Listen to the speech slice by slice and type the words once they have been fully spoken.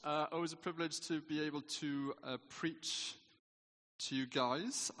Always a privilege to be able to preach to you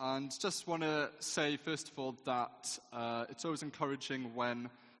guys, and just want to say first of all that it's always encouraging when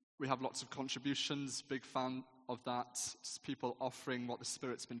we have lots of contributions. Big fan of that, just people offering what the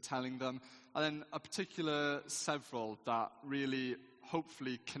Spirit's been telling them, and then a particular several that really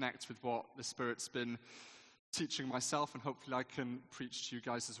hopefully connect with what the Spirit's been teaching myself, and hopefully I can preach to you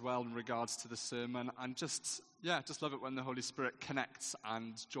guys as well in regards to the sermon. And just love it when the Holy Spirit connects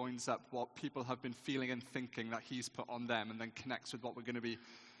and joins up what people have been feeling and thinking that He's put on them, and then connects with what we're going to be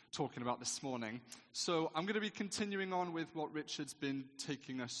talking about this morning. So I'm going to be continuing on with what Richard's been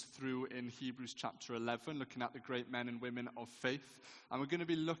taking us through in Hebrews chapter 11, looking at the great men and women of faith. And we're going to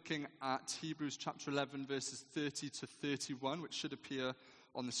be looking at Hebrews chapter 11, verses 30 to 31, which should appear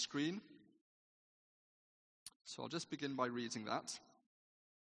on the screen. So I'll just begin by reading that.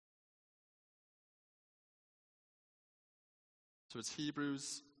 So it's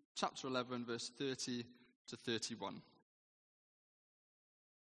Hebrews chapter 11, verse 30 to 31.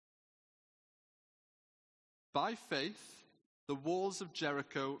 By faith, the walls of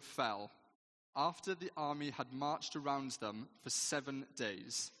Jericho fell after the army had marched around them for 7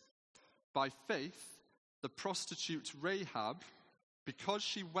 days. By faith, the prostitute Rahab, because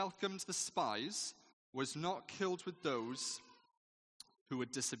she welcomed the spies, was not killed with those who were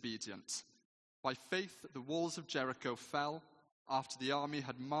disobedient. By faith, the walls of Jericho fell after the army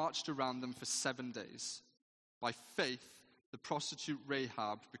had marched around them for 7 days. By faith, the prostitute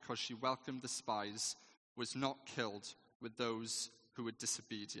Rahab, because she welcomed the spies, was not killed with those who were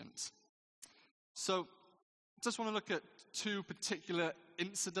disobedient. So, just want to look at two particular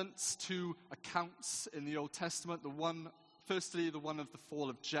incidents, two accounts in the Old Testament. Firstly, the one of the fall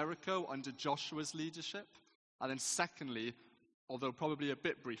of Jericho under Joshua's leadership. And then secondly, although probably a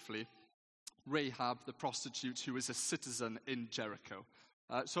bit briefly, Rahab, the prostitute who was a citizen in Jericho.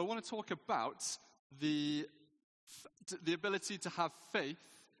 So I want to talk about the ability to have faith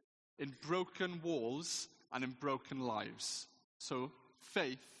in broken walls and in broken lives. So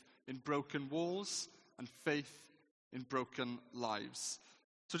faith in broken walls and faith in broken lives.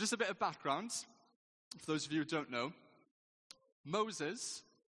 So just a bit of background, for those of you who don't know. Moses,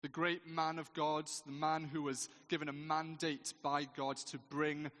 the great man of God, the man who was given a mandate by God to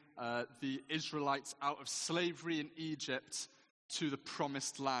bring the Israelites out of slavery in Egypt to the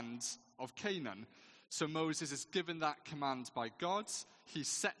promised land of Canaan. So Moses is given that command by God. He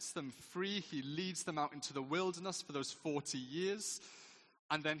sets them free. He leads them out into the wilderness for those 40 years.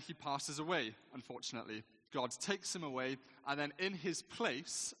 And then he passes away, unfortunately. God takes him away. And then in his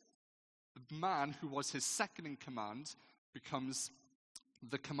place, the man who was his second in command becomes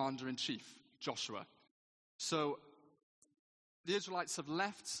the commander-in-chief, Joshua. So the Israelites have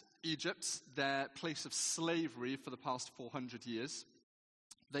left Egypt, their place of slavery, for the past 400 years.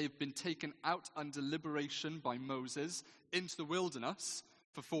 They've been taken out under liberation by Moses into the wilderness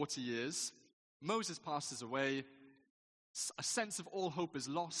for 40 years. Moses passes away. A sense of all hope is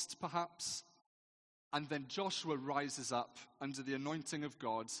lost, perhaps. And then Joshua rises up under the anointing of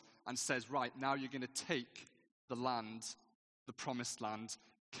God and says, right, now you're going to take the land, the promised land,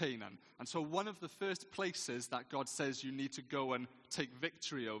 Canaan. And so one of the first places that God says you need to go and take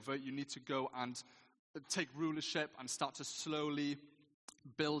victory over, you need to go and take rulership and start to slowly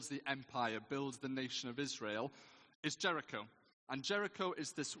build the empire, build the nation of Israel, is Jericho. And Jericho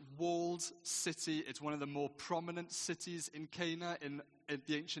is this walled city. It's one of the more prominent cities in Canaan, in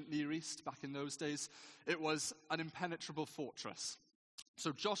the ancient Near East back in those days. It was an impenetrable fortress.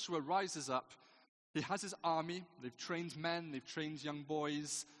 So Joshua rises up. He has his army. They've trained men, they've trained young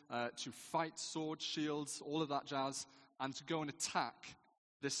boys to fight, swords, shields, all of that jazz, and to go and attack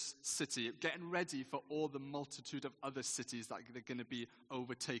this city, getting ready for all the multitude of other cities that they're going to be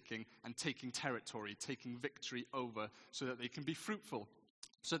overtaking and taking territory, taking victory over, so that they can be fruitful,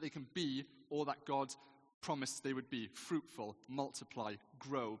 so that they can be all that God promised they would be: fruitful, multiply,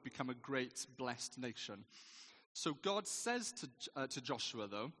 grow, become a great, blessed nation. So God says to Joshua,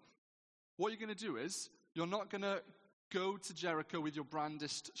 though, what you're going to do is, you're not going to go to Jericho with your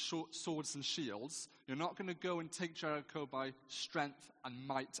brandished swords and shields. You're not going to go and take Jericho by strength and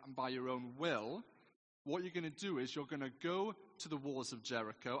might and by your own will. What you're going to do is you're going to go to the walls of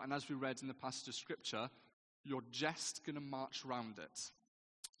Jericho, and as we read in the passage of Scripture, you're just going to march around it.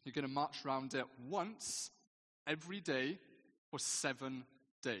 You're going to march around it once every day for 7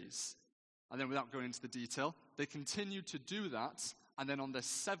 days. And then, without going into the detail, they continue to do that, and then on the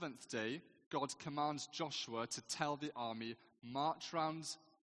 7th day, God commands Joshua to tell the army, march around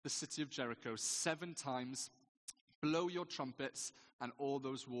the city of Jericho 7 times, blow your trumpets, and all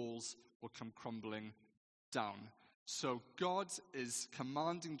those walls will come crumbling down. So God is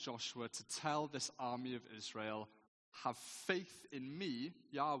commanding Joshua to tell this army of Israel, have faith in me,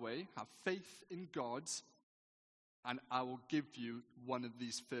 Yahweh, have faith in God, and I will give you one of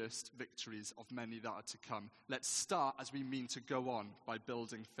these first victories of many that are to come. Let's start as we mean to go on by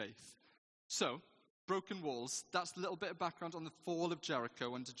building faith. So, broken walls, that's a little bit of background on the fall of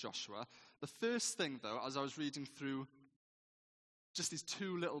Jericho under Joshua. The first thing, though, as I was reading through just these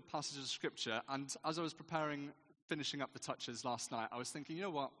two little passages of scripture, and as I was finishing up the touches last night, I was thinking, you know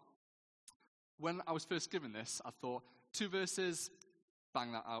what? When I was first given this, I thought, 2 verses,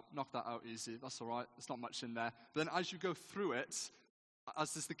 bang that out, knock that out easy. That's all right. There's not much in there. But then as you go through it,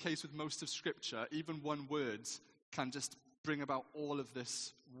 as is the case with most of Scripture, even one word can just bring about all of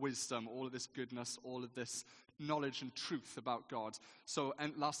this wisdom, all of this goodness, all of this knowledge and truth about God. So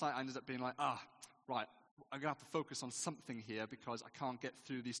last night I ended up being like, right, I'm going to have to focus on something here because I can't get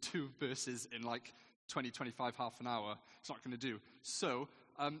through these 2 verses in like 20, 25, half an hour. It's not going to do. So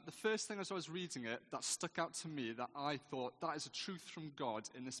the first thing as I was reading it that stuck out to me that I thought that is a truth from God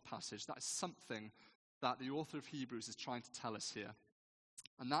in this passage. That is something that the author of Hebrews is trying to tell us here.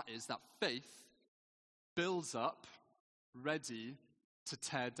 And that is that faith builds up, ready to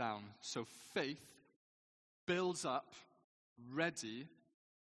tear down. So faith builds up, ready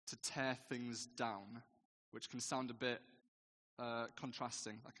to tear things down, which can sound a bit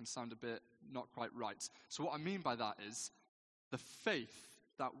contrasting. That can sound a bit not quite right. So what I mean by that is the faith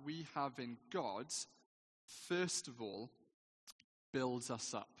that we have in God, first of all, builds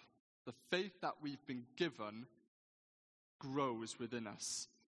us up. The faith that we've been given grows within us.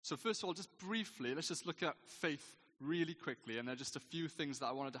 So first of all, just briefly, let's just look at faith really quickly, and there are just a few things that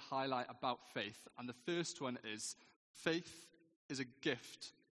I wanted to highlight about faith. And the first one is, faith is a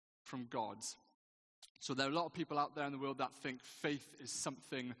gift from God. So there are a lot of people out there in the world that think faith is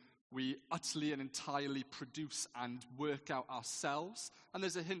something we utterly and entirely produce and work out ourselves. And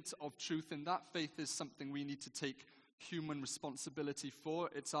there's a hint of truth in that. Faith is something we need to take human responsibility for.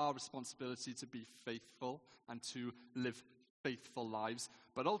 It's our responsibility to be faithful and to live faithful lives.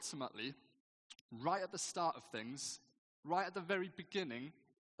 But ultimately, right at the start of things, right at the very beginning,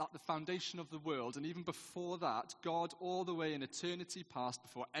 at the foundation of the world, and even before that, God, all the way in eternity past,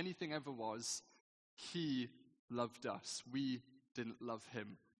 before anything ever was, he loved us. We didn't love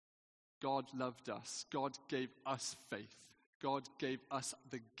him. God loved us. God gave us faith. God gave us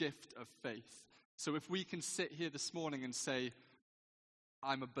the gift of faith. So if we can sit here this morning and say,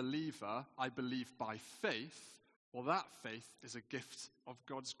 I'm a believer, I believe by faith, well, that faith is a gift of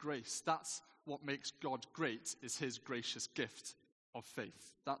God's grace. That's what makes God great, is his gracious gift of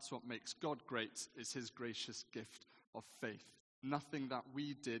faith. That's what makes God great, is his gracious gift of faith. Nothing that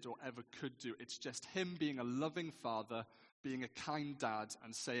we did or ever could do. It's just him being a loving father, being a kind dad,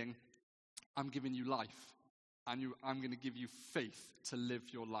 and saying, I'm giving you life, and I'm going to give you faith to live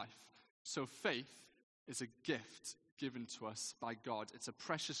your life. So faith is a gift given to us by God. It's a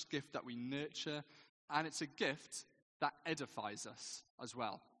precious gift that we nurture, and it's a gift that edifies us as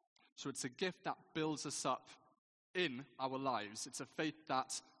well. So it's a gift that builds us up in our lives. It's a faith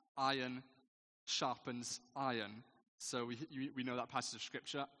that iron sharpens iron. So we know that passage of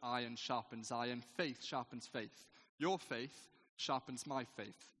scripture, iron sharpens iron, faith sharpens faith. Your faith sharpens my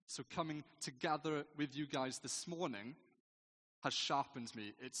faith. So coming together with you guys this morning has sharpened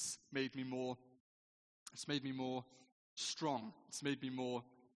me. It's made me more strong. It's made me more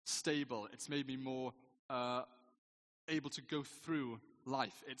stable. It's made me more able to go through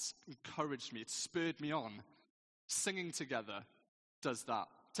life. It's encouraged me. It's spurred me on. Singing together does that.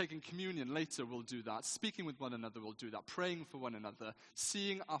 Taking communion later will do that. Speaking with one another will do that. Praying for one another.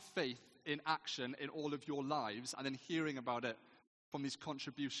 Seeing our faith in action in all of your lives and then hearing about it from these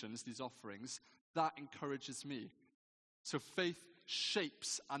contributions, these offerings, that encourages me. So faith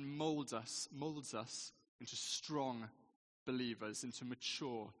shapes and molds us into strong believers, into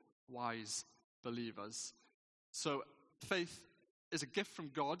mature, wise believers. So faith is a gift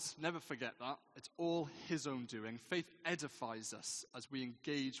from God. Never forget that. It's all his own doing. Faith edifies us as we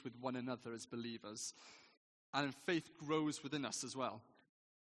engage with one another as believers. And faith grows within us as well.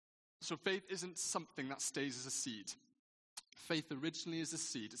 So faith isn't something that stays as a seed. Faith originally is a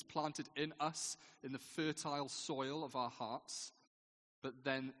seed. It's planted in us, in the fertile soil of our hearts. But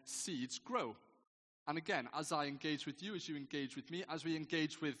then seeds grow. And again, as I engage with you, as you engage with me, as we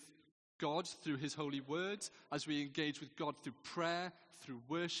engage with God through his holy word, as we engage with God through prayer, through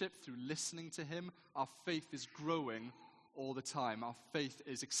worship, through listening to him, our faith is growing all the time. Our faith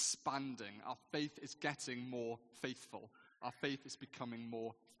is expanding. Our faith is getting more faithful. Our faith is becoming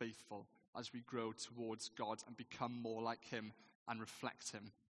more faithful as we grow towards God and become more like him and reflect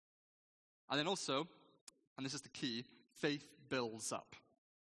him. And then also, and this is the key, faith builds up.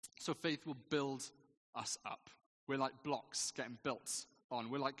 So faith will build us up. We're like blocks getting built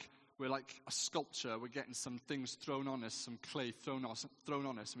on. We're like a sculpture. We're getting some things thrown on us, some clay thrown on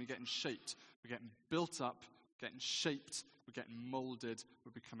us, and we're getting shaped. We're getting built up, getting shaped. We're getting molded.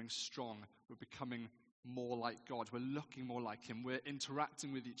 We're becoming strong. We're becoming more like God. We're looking more like him. We're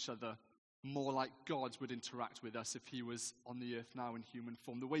interacting with each other more like God would interact with us if he was on the earth now in human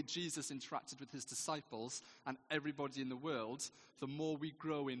form. The way Jesus interacted with his disciples and everybody in the world, the more we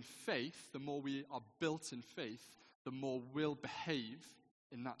grow in faith, the more we are built in faith, the more we'll behave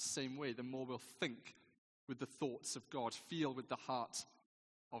in that same way, the more we'll think with the thoughts of God, feel with the heart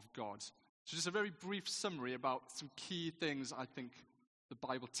of God. So just a very brief summary about some key things I think the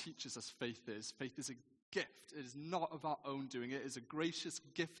Bible teaches us faith is. Faith is a gift. It is not of our own doing. It is a gracious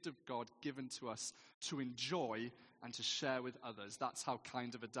gift of God given to us to enjoy and to share with others. That's how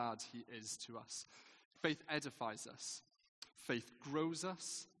kind of a dad he is to us. Faith edifies us. Faith grows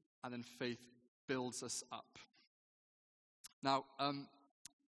us. And then faith builds us up. Now,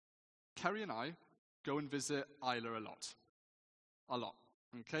 Kerry and I go and visit Isla a lot. A lot.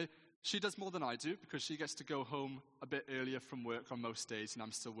 Okay? She does more than I do because she gets to go home a bit earlier from work on most days and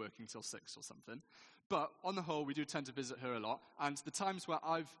I'm still working till 6 or something. But on the whole, we do tend to visit her a lot. And the times where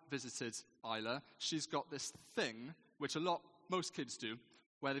I've visited Isla, she's got this thing, which most kids do,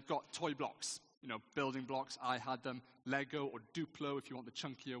 where they've got toy blocks, building blocks. I had them, Lego or Duplo if you want the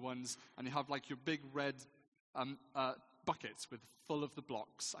chunkier ones. And you have like your big red buckets full of the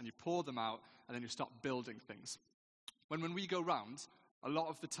blocks and you pour them out and then you start building things. When we go round, a lot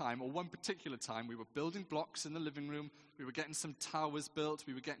of the time, or one particular time, we were building blocks in the living room. We were getting some towers built.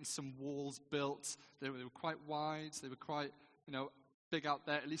 We were getting some walls built. They were quite wide. They were quite, big out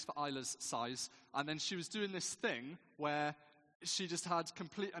there, at least for Isla's size. And then she was doing this thing where she just had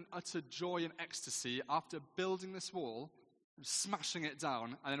complete and utter joy and ecstasy after building this wall, smashing it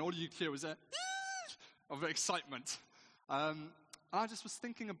down, and then all you hear was of excitement. I just was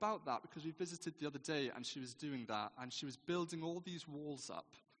thinking about that because we visited the other day and she was doing that and she was building all these walls up.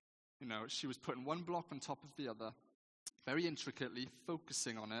 She was putting one block on top of the other, very intricately,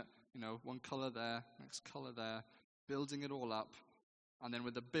 focusing on it, one color there, next color there, building it all up. And then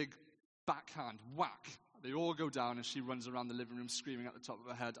with a big backhand whack, they all go down and she runs around the living room screaming at the top of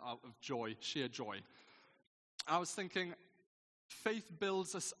her head out of joy, sheer joy. I was thinking, faith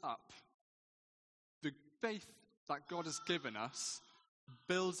builds us up. The faith that God has given us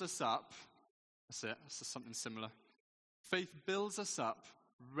builds us up. That's it. That's something similar. Faith builds us up,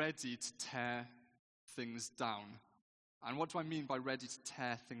 ready to tear things down. And what do I mean by ready to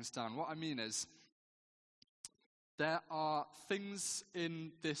tear things down? What I mean is there are things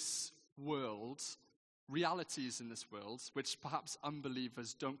in this world, realities in this world, which perhaps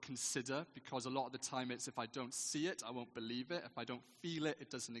unbelievers don't consider because a lot of the time it's if I don't see it, I won't believe it. If I don't feel it, it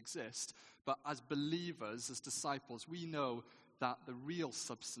doesn't exist. But as believers, as disciples, we know that the real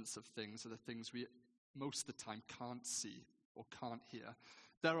substance of things are the things we most of the time can't see or can't hear.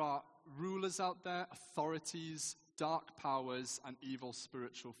 There are rulers out there, authorities, dark powers, and evil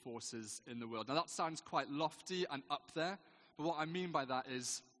spiritual forces in the world. Now that sounds quite lofty and up there, but what I mean by that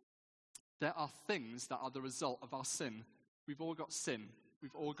is there are things that are the result of our sin. We've all got sin.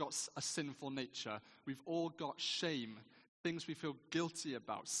 We've all got a sinful nature. We've all got shame, things we feel guilty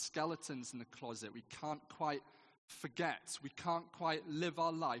about, skeletons in the closet. We can't quite forget. We can't quite live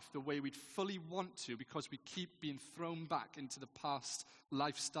our life the way we'd fully want to because we keep being thrown back into the past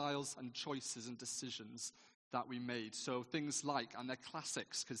lifestyles and choices and decisions that we made. So things like, and they're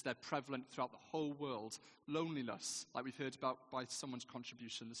classics because they're prevalent throughout the whole world, loneliness, like we've heard about by someone's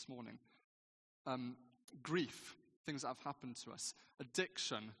contribution this morning. Grief, things that have happened to us.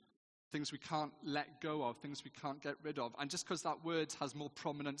 Addiction, things we can't let go of, things we can't get rid of. And just because that word has more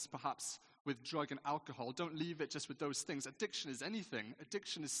prominence perhaps with drug and alcohol, don't leave it just with those things. Addiction is anything.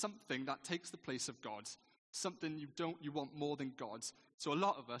 Addiction is something that takes the place of God. Something you want more than God. So a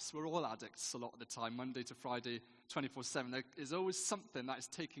lot of us, we're all addicts a lot of the time, Monday to Friday, 24/7. There is always something that is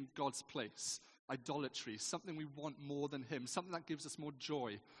taking God's place. Idolatry, something we want more than him, something that gives us more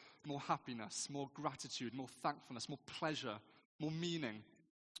joy, more happiness, more gratitude, more thankfulness, more pleasure, more meaning,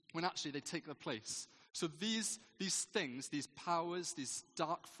 when actually they take their place. So these things, these powers, these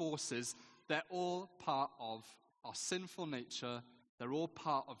dark forces, they're all part of our sinful nature. They're all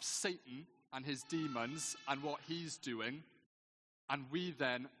part of Satan and his demons and what he's doing. And we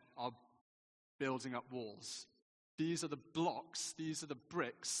then are building up walls. These are the blocks, these are the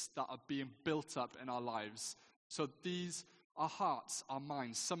bricks that are being built up in our lives. So our hearts, our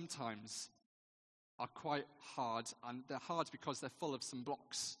minds sometimes are quite hard, and they're hard because they're full of some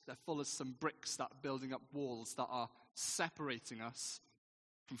blocks. They're full of some bricks that are building up walls that are separating us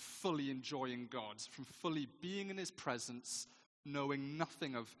from fully enjoying God, from fully being in his presence, knowing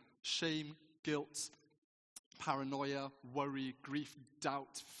nothing of shame, guilt, paranoia, worry, grief,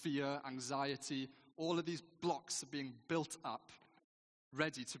 doubt, fear, anxiety. All of these blocks are being built up,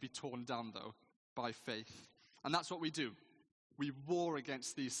 ready to be torn down, though, by faith. And that's what we do. We war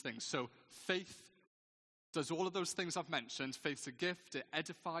against these things. So faith does all of those things I've mentioned. Faith's a gift. It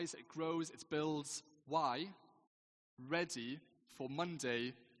edifies, it grows, it builds. Why? Ready for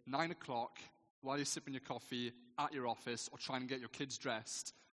Monday, 9 o'clock, while you're sipping your coffee at your office or trying to get your kids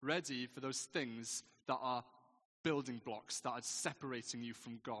dressed. Ready for those things that are building blocks, that are separating you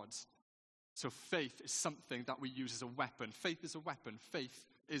from God. So faith is something that we use as a weapon. Faith is a weapon. Faith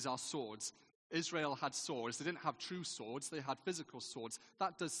is our swords. Israel had swords. They didn't have true swords. They had physical swords.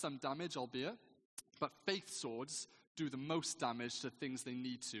 That does some damage, albeit. But faith swords do the most damage to things they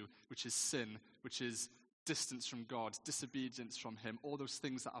need to, which is sin, which is distance from God, disobedience from him, all those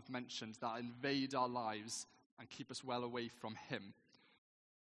things that I've mentioned that invade our lives and keep us well away from him.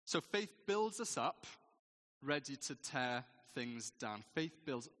 So faith builds us up, ready to tear things down. Faith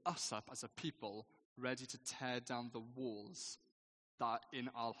builds us up as a people, ready to tear down the walls that are in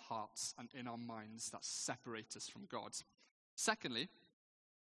our hearts and in our minds that separate us from God. Secondly,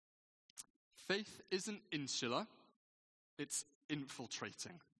 faith isn't insular, it's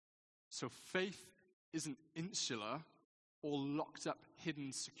infiltrating. So faith isn't insular or locked up,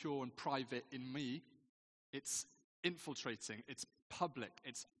 hidden, secure, and private in me. It's infiltrating, it's public,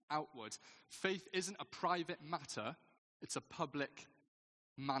 it's outward. Faith isn't a private matter, it's a public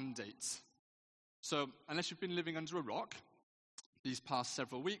mandate. So, unless you've been living under a rock, these past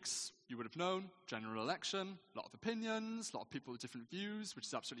several weeks, you would have known, general election, a lot of opinions, a lot of people with different views, which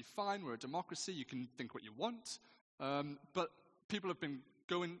is absolutely fine. We're a democracy, you can think what you want. But people have been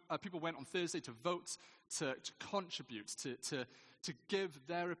people went on Thursday to vote, to contribute, to give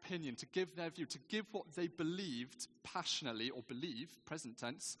their opinion, to give their view, to give what they believed passionately, or believe, present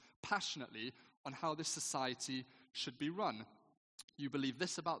tense, passionately, on how this society should be run. You believe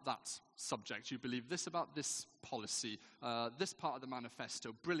this about that subject. You believe this about this policy, this part of the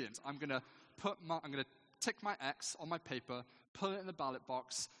manifesto. Brilliant. I'm going to tick my X on my paper, put it in the ballot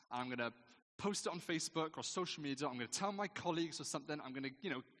box, and I'm going to post it on Facebook or social media. I'm going to tell my colleagues or something. I'm going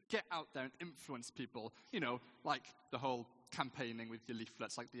to, get out there and influence people. Like the whole campaigning with your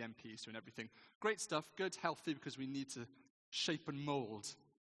leaflets, like the MPs doing everything. Great stuff, good, healthy, because we need to shape and mold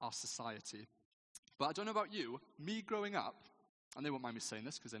our society. But I don't know about you, me growing up, and they won't mind me saying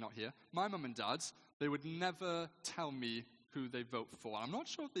this because they're not here, my mum and dad, they would never tell me who they vote for. I'm not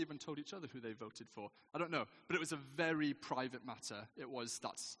sure if they even told each other who they voted for. I don't know. But it was a very private matter. It was,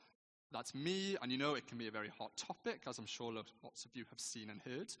 that's me, and it can be a very hot topic, as I'm sure lots of you have seen and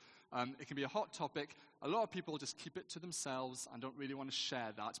heard. It can be a hot topic. A lot of people just keep it to themselves and don't really want to share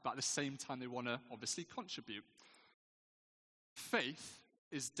that, but at the same time they want to obviously contribute. Faith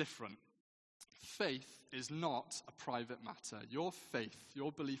is different. Faith is not a private matter. Your faith,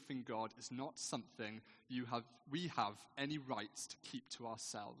 your belief in God is not something we have any rights to keep to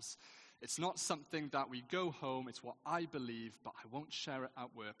ourselves. It's not something that we go home, it's what I believe, but I won't share it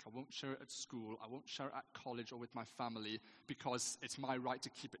at work, I won't share it at school, I won't share it at college or with my family because it's my right to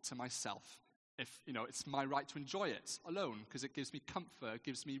keep it to myself. It's my right to enjoy it alone because it gives me comfort, it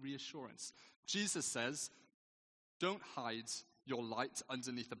gives me reassurance. Jesus says, don't hide your light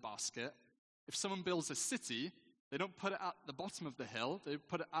underneath a basket. If someone builds a city, they don't put it at the bottom of the hill, they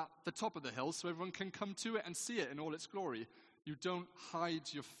put it at the top of the hill so everyone can come to it and see it in all its glory. You don't hide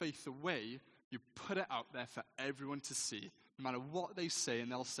your faith away, you put it out there for everyone to see. No matter what they say,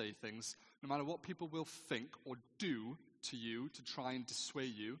 and they'll say things, no matter what people will think or do to you to try and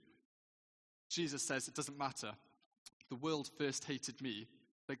dissuade you, Jesus says it doesn't matter. The world first hated me,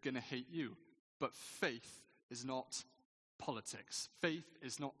 they're going to hate you. But faith is not politics. Faith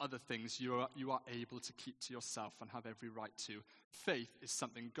is not other things you are able to keep to yourself and have every right to. Faith is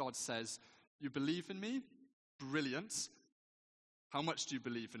something God says, you believe in me? Brilliant. How much do you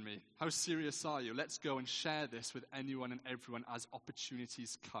believe in me? How serious are you? Let's go and share this with anyone and everyone as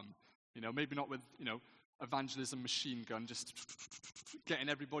opportunities come. Maybe not with, evangelism machine gun, just getting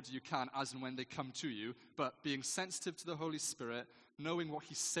everybody you can as and when they come to you, but being sensitive to the Holy Spirit, knowing what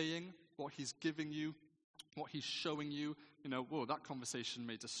he's saying, what he's giving you, what he's showing you. That conversation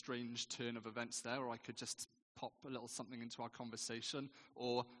made a strange turn of events there, or I could just pop a little something into our conversation.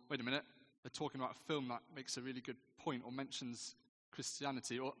 Or, wait a minute, they're talking about a film that makes a really good point or mentions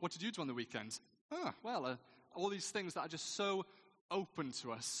Christianity. Or, what did you do on the weekend? All these things that are just so open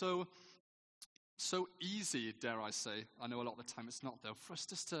to us, so So easy, dare I say, I know a lot of the time it's not though, for us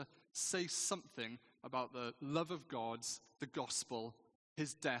just to say something about the love of God, the gospel,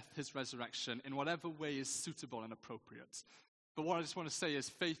 his death, his resurrection, in whatever way is suitable and appropriate. But what I just want to say is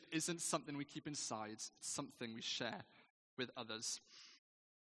faith isn't something we keep inside, it's something we share with others.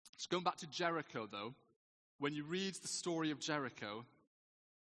 So going back to Jericho though, when you read the story of Jericho,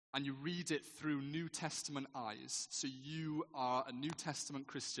 and you read it through New Testament eyes. So you are a New Testament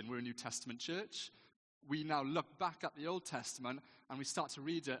Christian. We're a New Testament church. We now look back at the Old Testament and we start to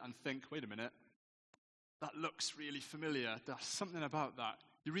read it and think, wait a minute, that looks really familiar. There's something about that.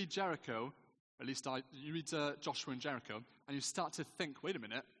 You read Jericho, at least you read Joshua and Jericho, and you start to think, wait a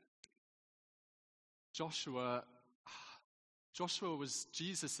minute, Joshua was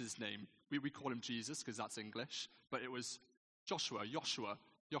Jesus' name. We call him Jesus because that's English, but it was Joshua.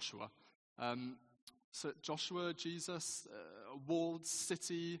 So Joshua, Jesus, a walled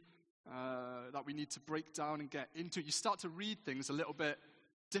city that we need to break down and get into. You start to read things a little bit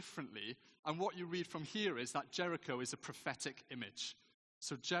differently. And what you read from here is that Jericho is a prophetic image.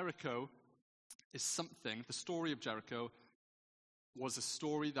 So Jericho is something, the story of Jericho was a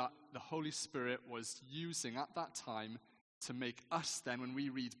story that the Holy Spirit was using at that time to make us then, when we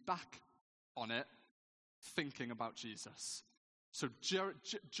read back on it, thinking about Jesus. So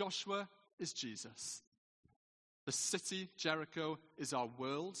Joshua is Jesus. The city, Jericho, is our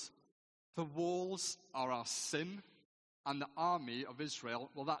world. The walls are our sin. And the army of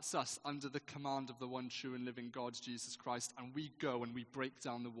Israel, well, that's us under the command of the one true and living God, Jesus Christ. And we go and we break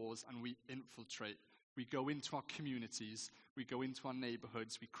down the walls and we infiltrate. We go into our communities. We go into our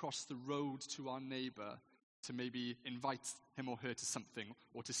neighborhoods. We cross the road to our neighbor to maybe invite him or her to something,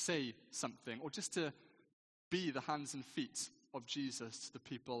 or to say something, or just to be the hands and feet of Jesus to the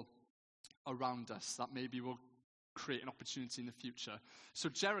people around us that maybe will create an opportunity in the future. So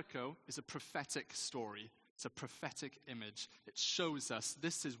Jericho is a prophetic story. It's a prophetic image. It shows us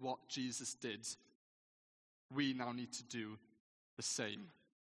this is what Jesus did. We now need to do the same.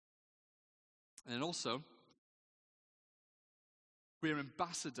 And also, we're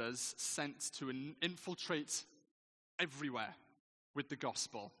ambassadors sent to infiltrate everywhere with the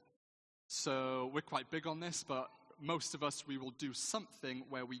gospel. So we're quite big on this, but most of us, we will do something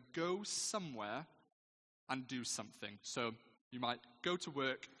where we go somewhere and do something. So you might go to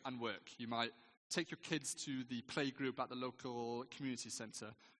work and work. You might take your kids to the play group at the local community center.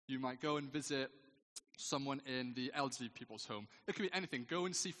 You might go and visit someone in the elderly people's home. It could be anything. Go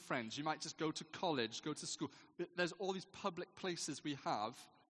and see friends. You might just go to college, go to school. There's all these public places we have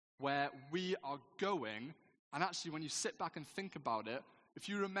where we are going. And actually, when you sit back and think about it, if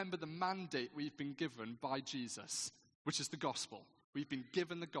you remember the mandate we've been given by Jesus, which is the gospel. We've been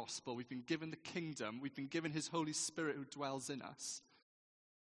given the gospel. We've been given the kingdom. We've been given his Holy Spirit who dwells in us.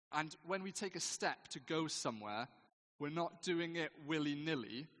 And when we take a step to go somewhere, we're not doing it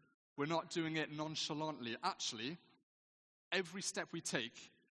willy-nilly. We're not doing it nonchalantly. Actually, every step we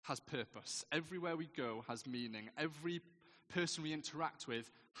take has purpose. Everywhere we go has meaning. Every person we interact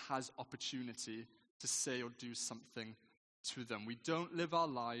with has opportunity to say or do something to them. We don't live our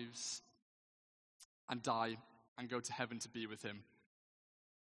lives and die and go to heaven to be with him.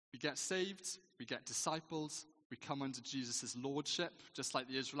 We get saved, we get discipled, we come under Jesus' lordship, just like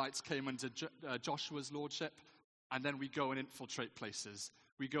the Israelites came under Joshua's lordship, and then we go and infiltrate places.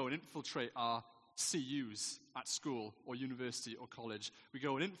 We go and infiltrate our CUs at school or university or college. We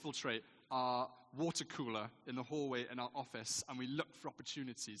go and infiltrate our water cooler in the hallway in our office, and we look for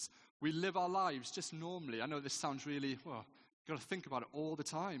opportunities. We live our lives just normally. I know this sounds really, well, you've got to think about it all the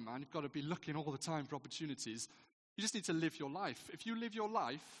time, man. You've got to be looking all the time for opportunities. You just need to live your life. If you live your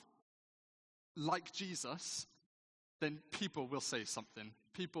life like Jesus, then people will say something.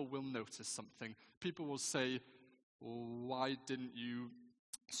 People will notice something. People will say, why didn't you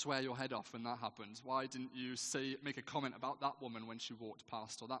swear your head off when that happened? Why didn't you make a comment about that woman when she walked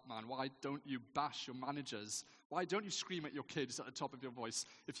past, or that man? Why don't you bash your managers? Why don't you scream at your kids at the top of your voice?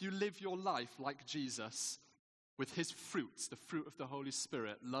 If you live your life like Jesus, with his fruits, the fruit of the Holy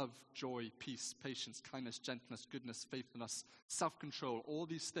Spirit, love, joy, peace, patience, kindness, gentleness, goodness, faithfulness, self-control, all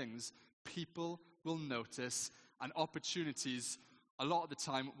these things, people will notice, and opportunities a lot of the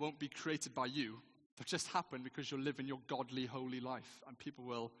time won't be created by you. They'll just happen because you're living your godly, holy life, and people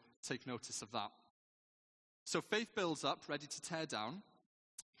will take notice of that. So faith builds up, ready to tear down.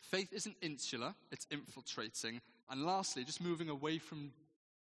 Faith isn't insular, it's infiltrating. And lastly, just moving away from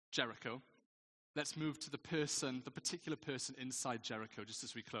Jericho, let's move to the particular person inside Jericho, just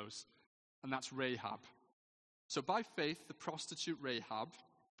as we close. And that's Rahab. So by faith, the prostitute Rahab,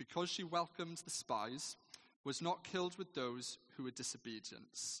 because she welcomed the spies, was not killed with those who were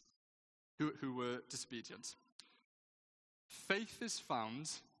disobedient. who were disobedient. Faith is found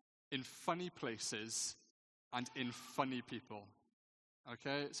in funny places and in funny people.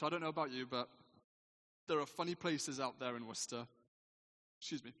 Okay, so I don't know about you, but there are funny places out there in Worcester.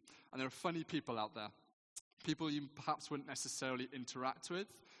 Excuse me. And there are funny people out there. People you perhaps wouldn't necessarily interact with.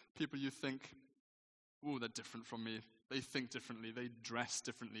 People you think, oh, they're different from me. They think differently. They dress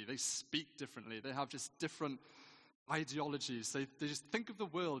differently. They speak differently. They have just different ideologies. They just think of the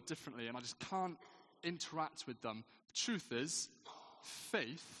world differently, and I just can't interact with them. The truth is,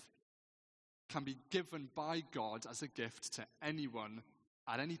 faith can be given by God as a gift to anyone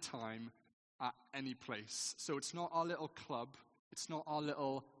at any time, at any place. So it's not our little club. It's not our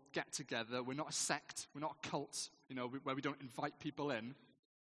little get-together. We're not a sect. We're not a cult, where we don't invite people in.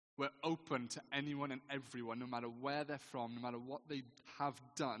 We're open to anyone and everyone, no matter where they're from, no matter what they have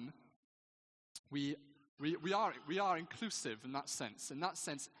done. We are inclusive in that sense. In that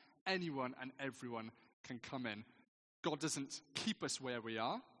sense, anyone and everyone can come in. God doesn't keep us where we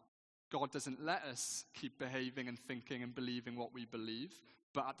are. God doesn't let us keep behaving and thinking and believing what we believe.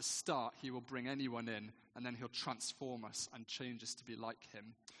 But at the start, he will bring anyone in, and then he'll transform us and change us to be like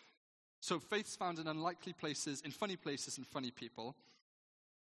him. So faith's found in unlikely places, in funny places and funny people.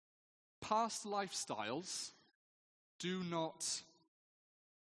 Past lifestyles do not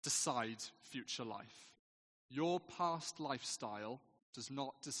decide future life. Your past lifestyle does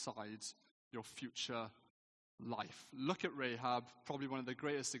not decide your future life. Look at Rahab, probably one of the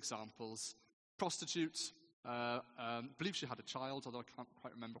greatest examples. Prostitute, believe she had a child, although I can't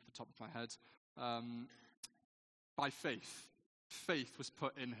quite remember off the top of my head. By faith. Faith was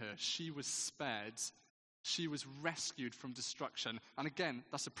put in her. She was spared. She was rescued from destruction. And again,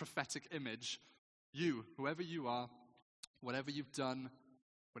 that's a prophetic image. You, whoever you are, whatever you've done,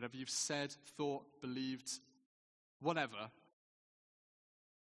 whatever you've said, thought, believed, whatever,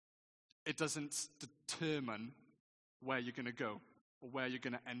 it doesn't determine where you're going to go or where you're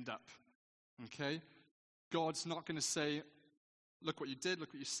going to end up. Okay? God's not going to say, look what you did,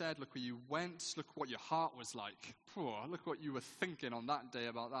 look what you said, look where you went, look what your heart was like. Look what you were thinking on that day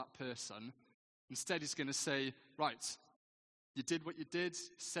about that person. Instead, he's going to say, right, you did what you did,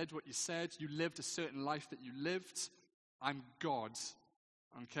 said what you said, you lived a certain life that you lived. I'm God,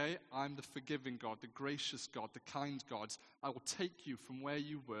 okay? I'm the forgiving God, the gracious God, the kind God. I will take you from where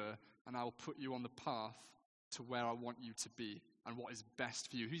you were, and I will put you on the path to where I want you to be and what is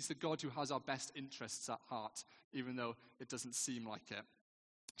best for you. He's the God who has our best interests at heart, even though it doesn't seem like it.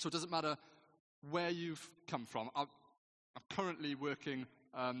 So it doesn't matter where you've come from. I'm currently working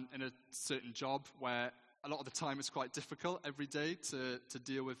in a certain job where a lot of the time it's quite difficult every day to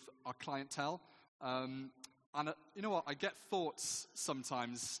deal with our clientele. And you know what? I get thoughts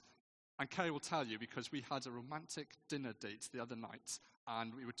sometimes, and Kerry will tell you, because we had a romantic dinner date the other night,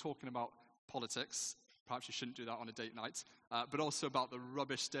 and we were talking about politics. Perhaps you shouldn't do that on a date night, but also about the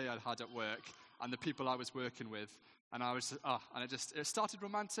rubbish day I'd had at work and the people I was working with. And I was, it started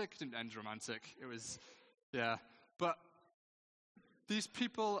romantic, didn't end romantic. It was, yeah. But these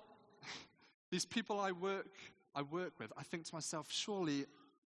people I work with, I think to myself, surely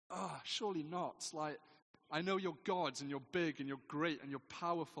not. Like, I know you're God, and you're big, and you're great, and you're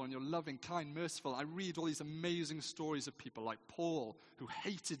powerful, and you're loving, kind, merciful. I read all these amazing stories of people like Paul, who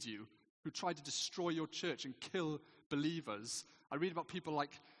hated you, who tried to destroy your church and kill believers. I read about people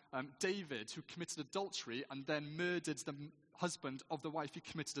like David, who committed adultery and then murdered the husband of the wife he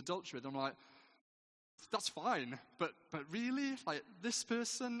committed adultery with. I'm like, that's fine, but really? Like, this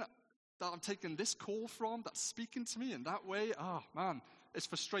person that I'm taking this call from, that's speaking to me in that way? Oh, man, it's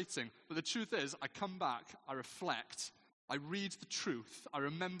frustrating. But the truth is, I come back, I reflect, I read the truth, I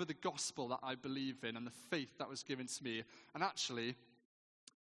remember the gospel that I believe in and the faith that was given to me, and actually,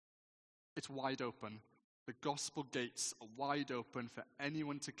 it's wide open. The gospel gates are wide open for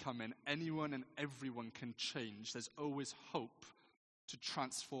anyone to come in. Anyone and everyone can change. There's always hope to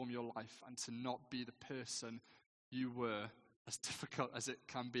transform your life and to not be the person you were, as difficult as it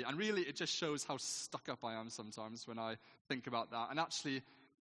can be. And really, it just shows how stuck up I am sometimes when I think about that. And actually,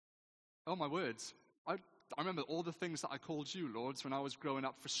 oh my words, I remember all the things that I called you, Lords, when I was growing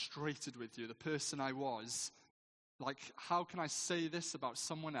up frustrated with you, the person I was. Like, how can I say this about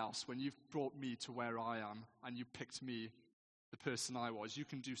someone else when you've brought me to where I am and you picked me, the person I was? You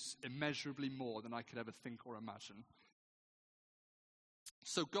can do immeasurably more than I could ever think or imagine.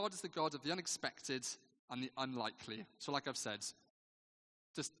 So God is the God of the unexpected and the unlikely. So like I've said,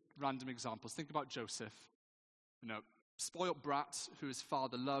 just random examples. Think about Joseph, spoiled brat who his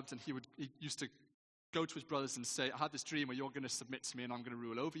father loved, and he used to go to his brothers and say, I had this dream where you're going to submit to me and I'm going to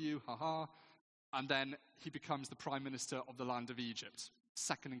rule over you, ha-ha. And then he becomes the prime minister of the land of Egypt,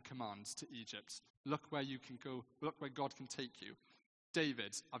 second in command to Egypt. Look where you can go. Look where God can take you.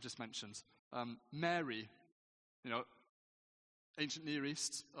 David, I've just mentioned. Mary, ancient Near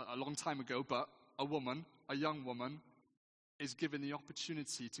East, a long time ago, but a young woman, is given the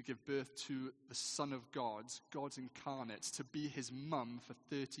opportunity to give birth to the Son of God, God incarnate, to be his mum for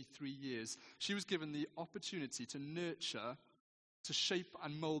 33 years. She was given the opportunity to nurture, to shape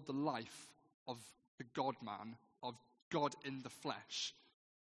and mold the life of the God-man, of God in the flesh.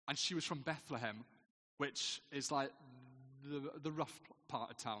 And she was from Bethlehem, which is like the rough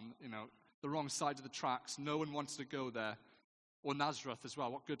part of town, the wrong side of the tracks. No one wanted to go there. Or Nazareth as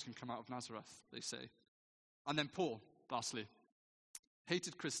well. What good can come out of Nazareth, they say. And then Paul, lastly.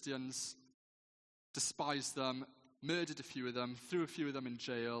 Hated Christians, despised them, murdered a few of them, threw a few of them in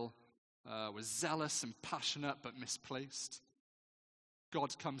jail, was zealous and passionate but misplaced.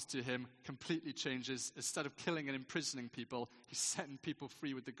 God comes to him, completely changes. Instead of killing and imprisoning people, he's setting people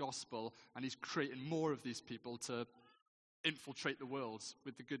free with the gospel, and he's creating more of these people to infiltrate the world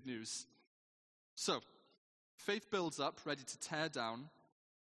with the good news. So, faith builds up, ready to tear down.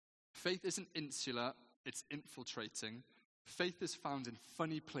 Faith isn't insular, it's infiltrating. Faith is found in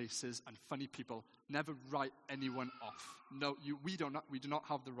funny places and funny people. Never write anyone off. No, we do not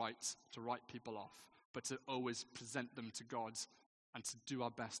have the right to write people off, but to always present them to God and to do our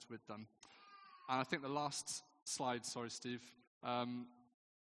best with them. And I think the last slide, sorry, Steve,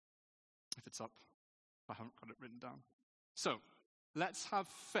 if it's up, I haven't got it written down. So, let's have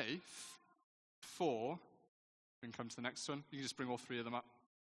faith for, we can come to the next one. You can just bring all three of them up.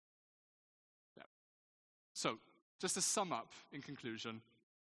 Yeah. So, just to sum up in conclusion,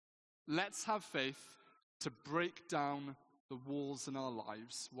 let's have faith to break down the walls in our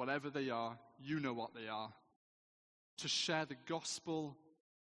lives, whatever they are, you know what they are, to share the gospel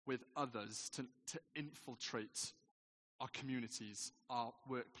with others, to infiltrate our communities, our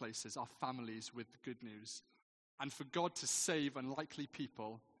workplaces, our families with the good news, and for God to save unlikely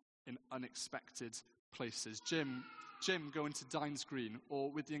people in unexpected places. Jim going to Dines Green,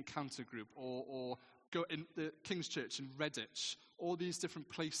 or with the Encounter Group, or go in the King's Church in Redditch, all these different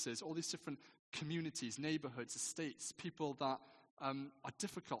places, all these different communities, neighborhoods, estates, people that are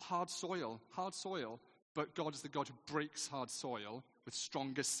difficult, hard soil, but God is the God who breaks hard soil with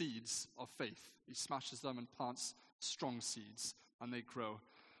stronger seeds of faith. He smashes them and plants strong seeds, and they grow.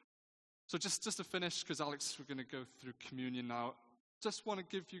 So just to finish, because Alex, we're going to go through communion now, just want to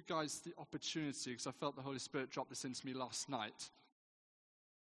give you guys the opportunity, because I felt the Holy Spirit drop this into me last night.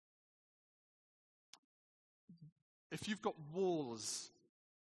 If you've got walls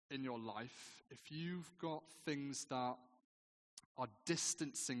in your life, if you've got things that are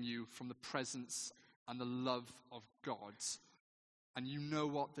distancing you from the presence and the love of God, and you know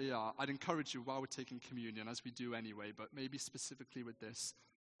what they are, I'd encourage you while we're taking communion, as we do anyway, but maybe specifically with this,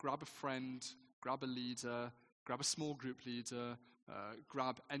 grab a friend, grab a leader, grab a small group leader,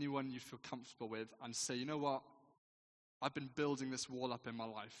 grab anyone you feel comfortable with, and say, you know what, I've been building this wall up in my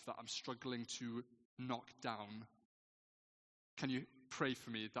life that I'm struggling to knock down. Can you pray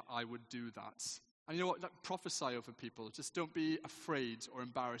for me that I would do that? And you know what, prophesy over people. Just don't be afraid or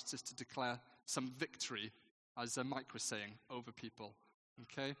embarrassed just to declare some victory, as Mike was saying, over people.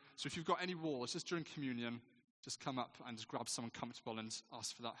 Okay? So if you've got any walls, just during communion, just come up and just grab someone comfortable and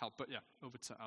ask for that help. But yeah, over to Alex.